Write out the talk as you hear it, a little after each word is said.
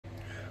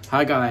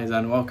Hi guys,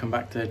 and welcome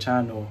back to the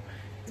channel.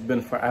 It's been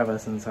forever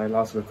since I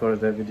last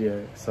recorded a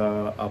video,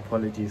 so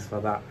apologies for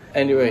that.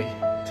 Anyway,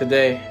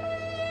 today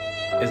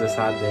is a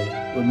sad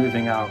day. We're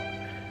moving out.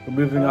 We're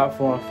moving out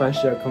for our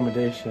first year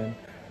accommodation.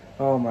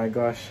 Oh my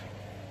gosh.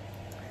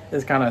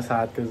 It's kind of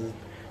sad because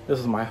this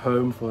was my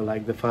home for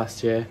like the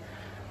first year,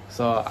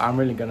 so I'm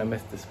really gonna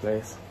miss this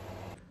place.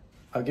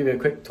 I'll give you a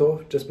quick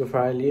tour just before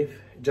I leave,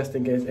 just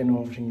in case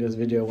anyone watching this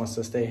video wants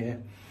to stay here.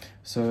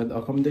 So the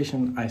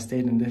accommodation I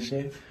stayed in this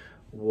year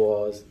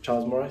was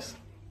Charles Morris,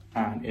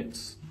 and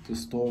it's the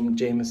Storm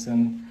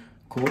Jameson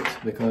Court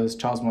because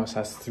Charles Morris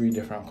has 3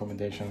 different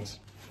accommodations.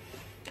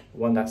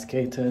 One that's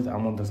catered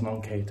and one that's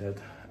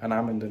non-catered, and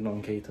I'm in the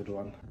non-catered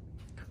one.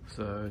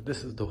 So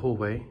this is the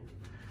hallway.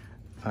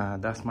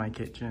 That's my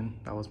kitchen.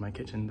 That was my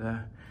kitchen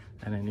there.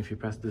 And then if you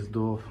press this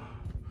door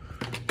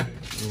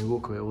and you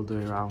walk away all the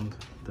way around,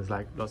 there's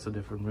like lots of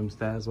different rooms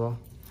there as well.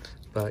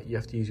 But you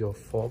have to use your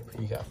fob.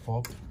 You get a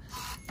fob.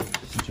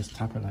 You just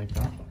tap it like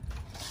that.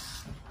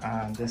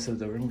 And this is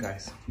the room,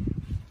 guys.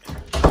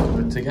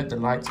 But to get the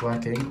lights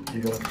working,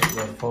 you gotta put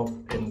the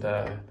fob in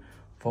the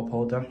fob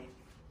holder.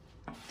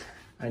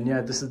 And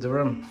yeah, this is the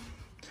room.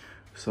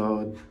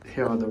 So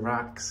here are the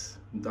racks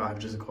that I've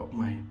just got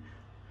my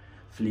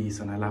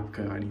fleece and a lab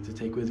coat I need to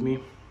take with me.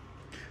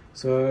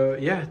 So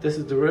yeah, this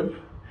is the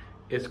room.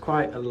 It's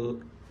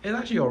it's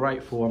actually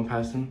alright for one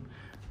person.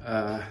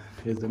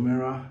 Here's the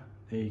mirror,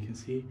 there you can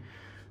see.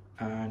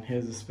 And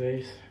here's the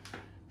space.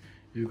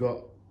 You've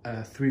got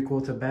a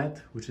 3/4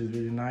 bed, which is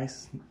really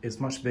nice.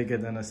 It's much bigger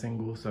than a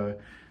single, so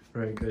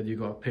very good. You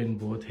got a pin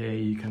board here.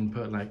 You can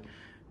put like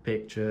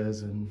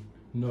pictures and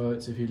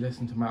notes. If you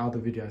listen to my other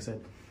video, I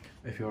said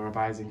if you're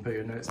revising, put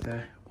your notes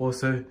there.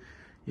 Also,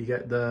 you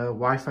get the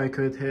Wi-Fi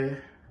code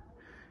here.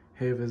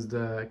 Here is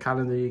the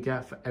calendar you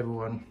get for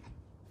everyone.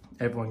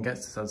 Everyone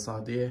gets this at the start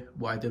of the year.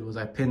 What I did was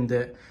I pinned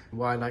it.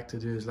 What I like to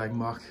do is like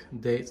mark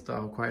dates that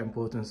are quite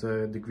important.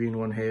 So the green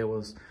one here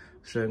was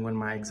showing when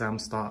my exam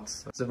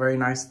starts. It's a very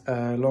nice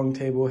long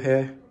table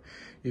here.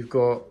 You've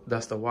got,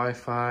 that's the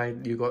Wi-Fi.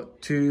 You've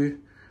got 2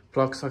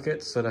 plug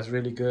sockets, so that's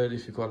really good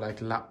if you've got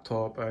like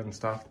laptop and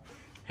stuff.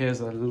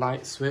 Here's a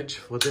light switch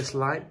for this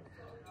light,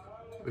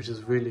 which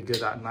is really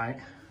good at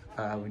night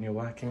when you're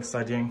working,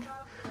 studying.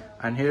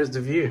 And here's the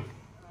view.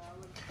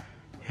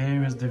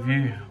 Here is the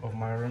view of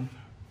my room.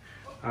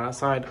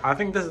 Outside, I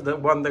think this is the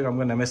one thing I'm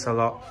gonna miss a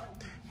lot,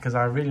 because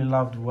I really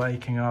loved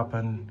waking up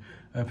and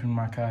opening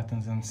my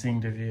curtains and seeing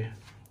the view.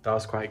 That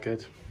was quite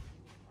good.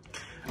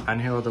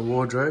 And here are the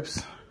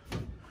wardrobes.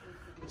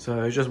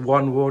 So just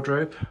one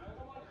wardrobe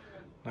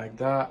like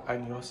that,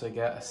 and you also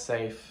get a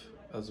safe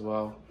as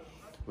well,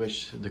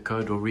 which the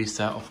code will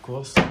reset, of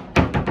course.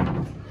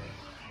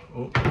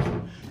 Oh.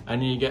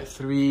 And you get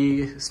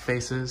 3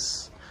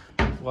 spaces.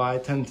 What I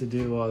tend to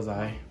do was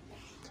I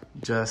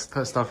just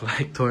put stuff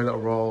like toilet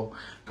roll,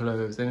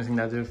 clothes, anything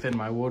that didn't fit in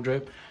my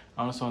wardrobe.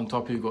 And also on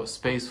top you've got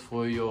space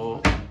for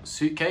your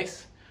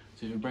suitcase.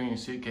 So if you're bringing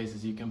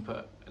suitcases, you can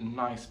put a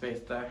nice space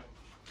there.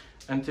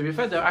 And to be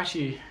fair, they're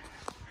actually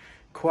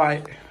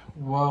quite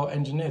well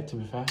engineered, to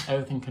be fair.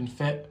 Everything can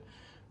fit.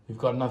 We've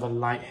got another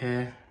light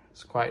here.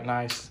 It's quite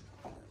nice.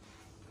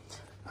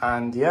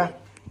 And yeah.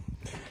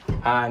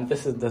 And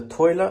this is the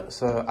toilet.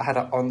 So I had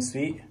an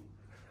ensuite.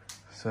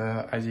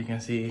 So as you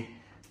can see,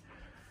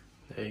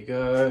 there you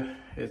go.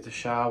 Here's the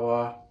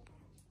shower.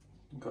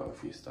 Got a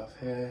few stuff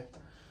here.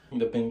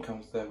 The bin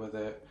comes there with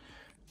a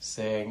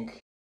sink.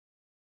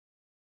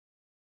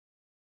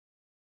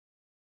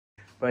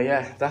 But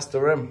yeah, that's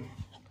the room.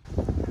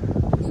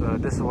 So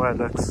this is what it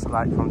looks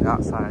like from the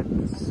outside.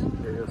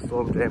 Your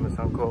Storm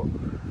Jameson Court.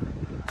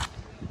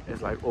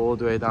 It's like all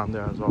the way down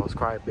there as well. It's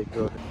quite a big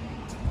building.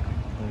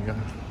 There you go.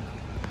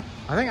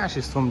 I think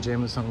actually Storm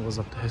Jameson was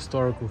a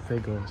historical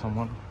figure or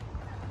someone.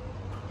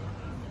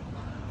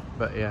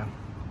 But yeah.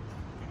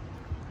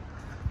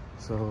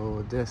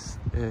 So this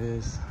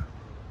is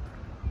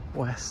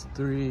West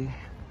 3.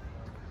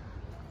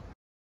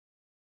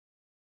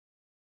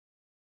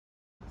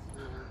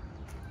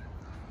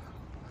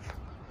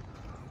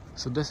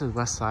 So this is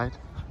west side.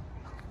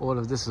 All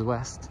of this is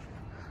west.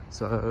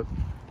 So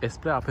it's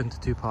split up into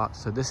 2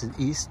 parts. So this is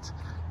east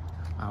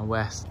and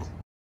west.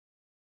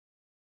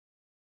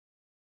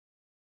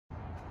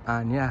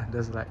 And yeah,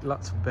 there's like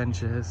lots of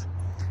benches.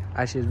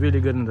 Actually, it's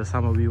really good in the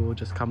summer. We will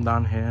just come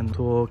down here and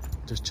talk,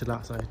 just chill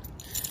outside.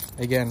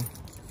 Again,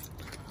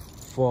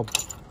 fob,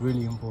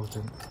 really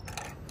important.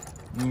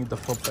 You need the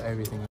fob for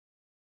everything.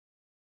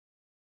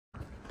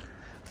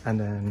 And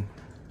then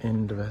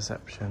in the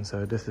reception,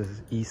 so this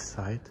is east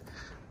side,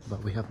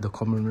 but we have the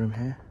common room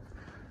here.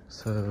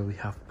 So we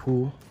have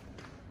pool.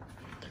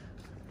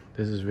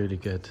 This is really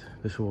good.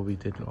 This is what we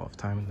did a lot of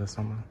time in the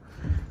summer.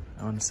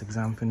 And once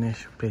exam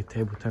finish, we play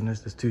table tennis.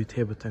 There's 2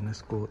 table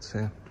tennis courts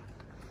here.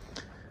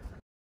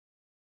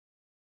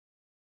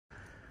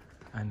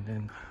 And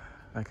then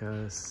like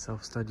a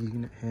self-study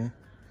unit here.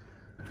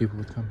 People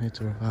would come here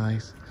to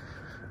revise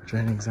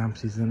during exam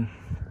season.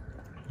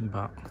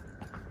 But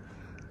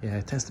yeah,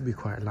 it tends to be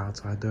quite loud,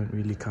 so I don't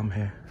really come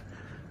here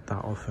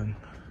that often.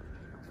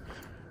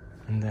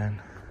 And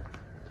then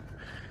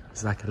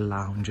It's like a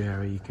lounge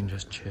area, you can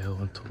just chill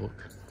and talk.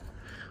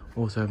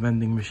 Also a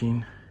vending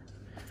machine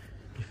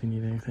if you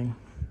need anything.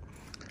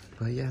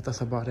 But yeah,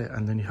 that's about it.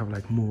 And then you have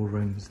like more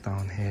rooms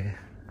down here.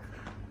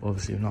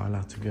 Obviously you're not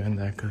allowed to go in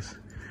there because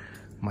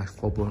my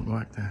fob won't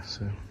work there.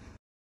 So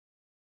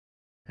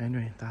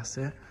anyway, that's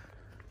it.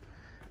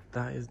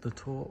 That is the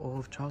tour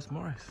of Charles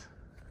Morris.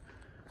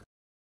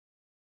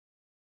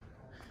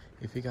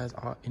 If you guys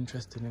are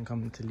interested in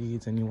coming to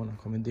Leeds and you want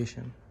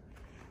accommodation,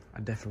 I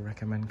definitely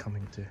recommend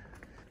coming to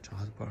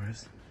Charles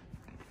Morris.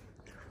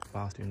 But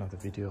I'll do another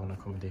video on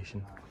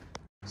accommodation.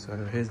 So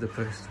here's the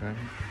post room,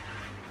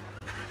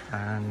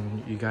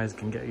 and you guys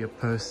can get your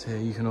posts here.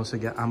 You can also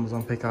get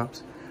Amazon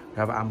pickups. We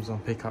have an Amazon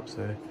pickup,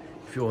 so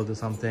if you order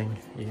something,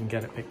 you can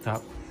get it picked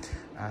up.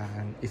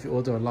 And if you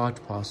order a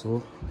large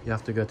parcel, you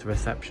have to go to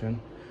reception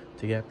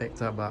to get it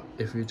picked up. But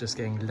if you're just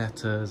getting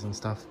letters and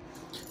stuff,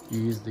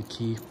 you use the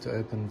key to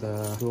open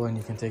the door and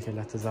you can take your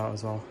letters out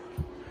as well.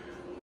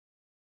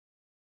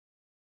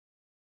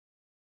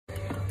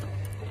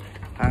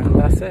 And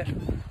that's it.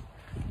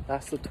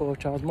 That's the tour of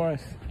Charles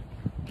Morris.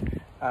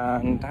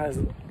 And that is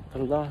the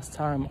last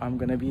time I'm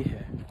gonna be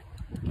here.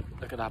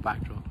 Look at that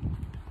backdrop.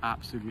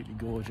 Absolutely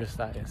gorgeous,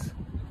 that is.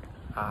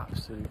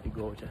 Absolutely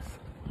gorgeous.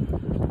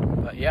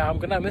 But yeah, I'm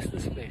gonna miss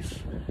this place.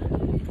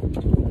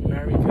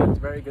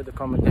 Very good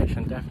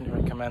accommodation.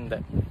 Definitely recommend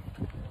it.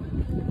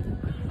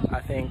 I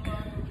think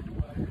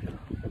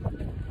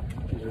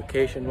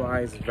location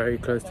wise, very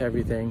close to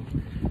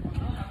everything.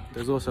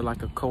 There's also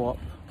like a co-op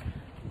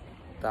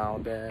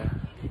down there.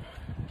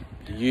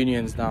 The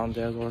union's down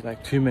there as well,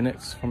 like 2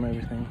 minutes from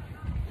everything.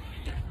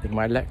 I think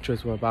my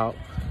lectures were about,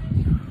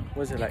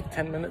 was it like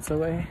 10 minutes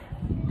away?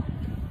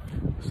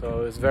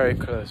 So it's very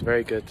close,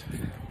 very good.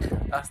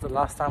 That's the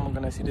last time I'm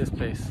gonna see this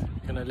place.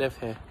 I'm gonna live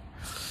here.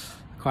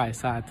 Quite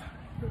sad.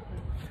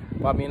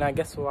 But I mean, I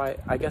guess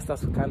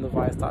that's kind of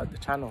why I started the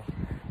channel,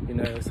 you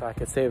know, so I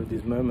could save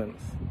these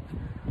moments.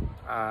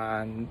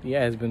 And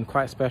yeah, it's been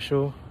quite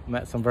special.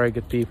 Met some very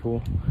good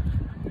people.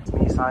 It's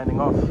me signing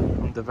off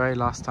on the very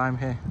last time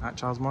here at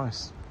Charles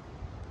Morris.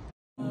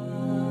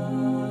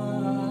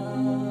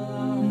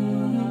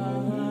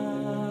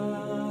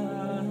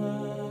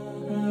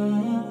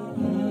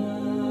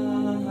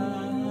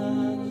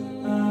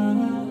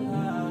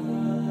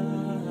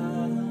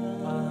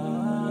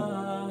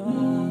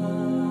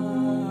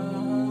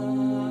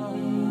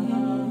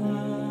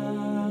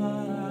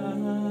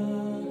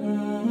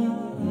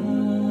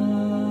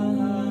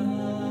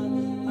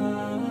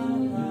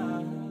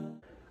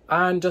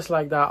 And just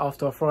like that,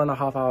 after a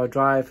 4.5 hour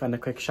drive and a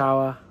quick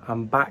shower,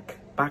 I'm back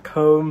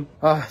home.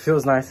 Oh, it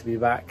feels nice to be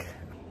back.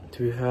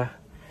 To be fair,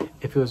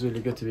 it feels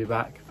really good to be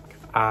back.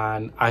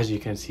 And as you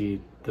can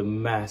see, the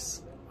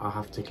mess I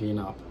have to clean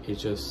up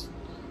is just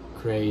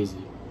crazy.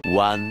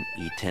 One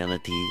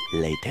eternity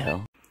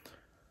later.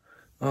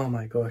 Oh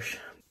my gosh,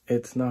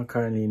 it's now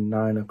currently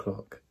 9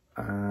 o'clock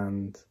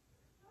and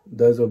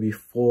those will be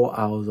 4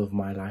 hours of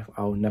my life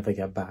I will never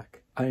get back.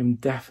 I am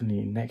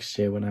definitely next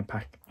year when I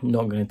pack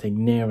not going to take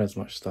near as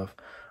much stuff.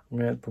 I'm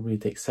going to probably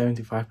take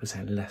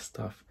 75% less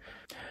stuff.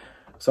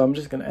 So I'm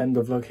just going to end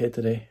the vlog here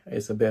today.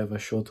 It's a bit of a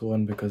shorter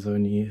one because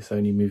it's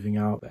only moving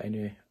out. But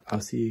anyway, I'll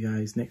see you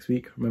guys next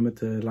week. Remember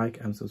to like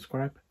and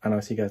subscribe, and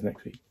I'll see you guys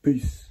next week.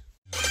 Peace.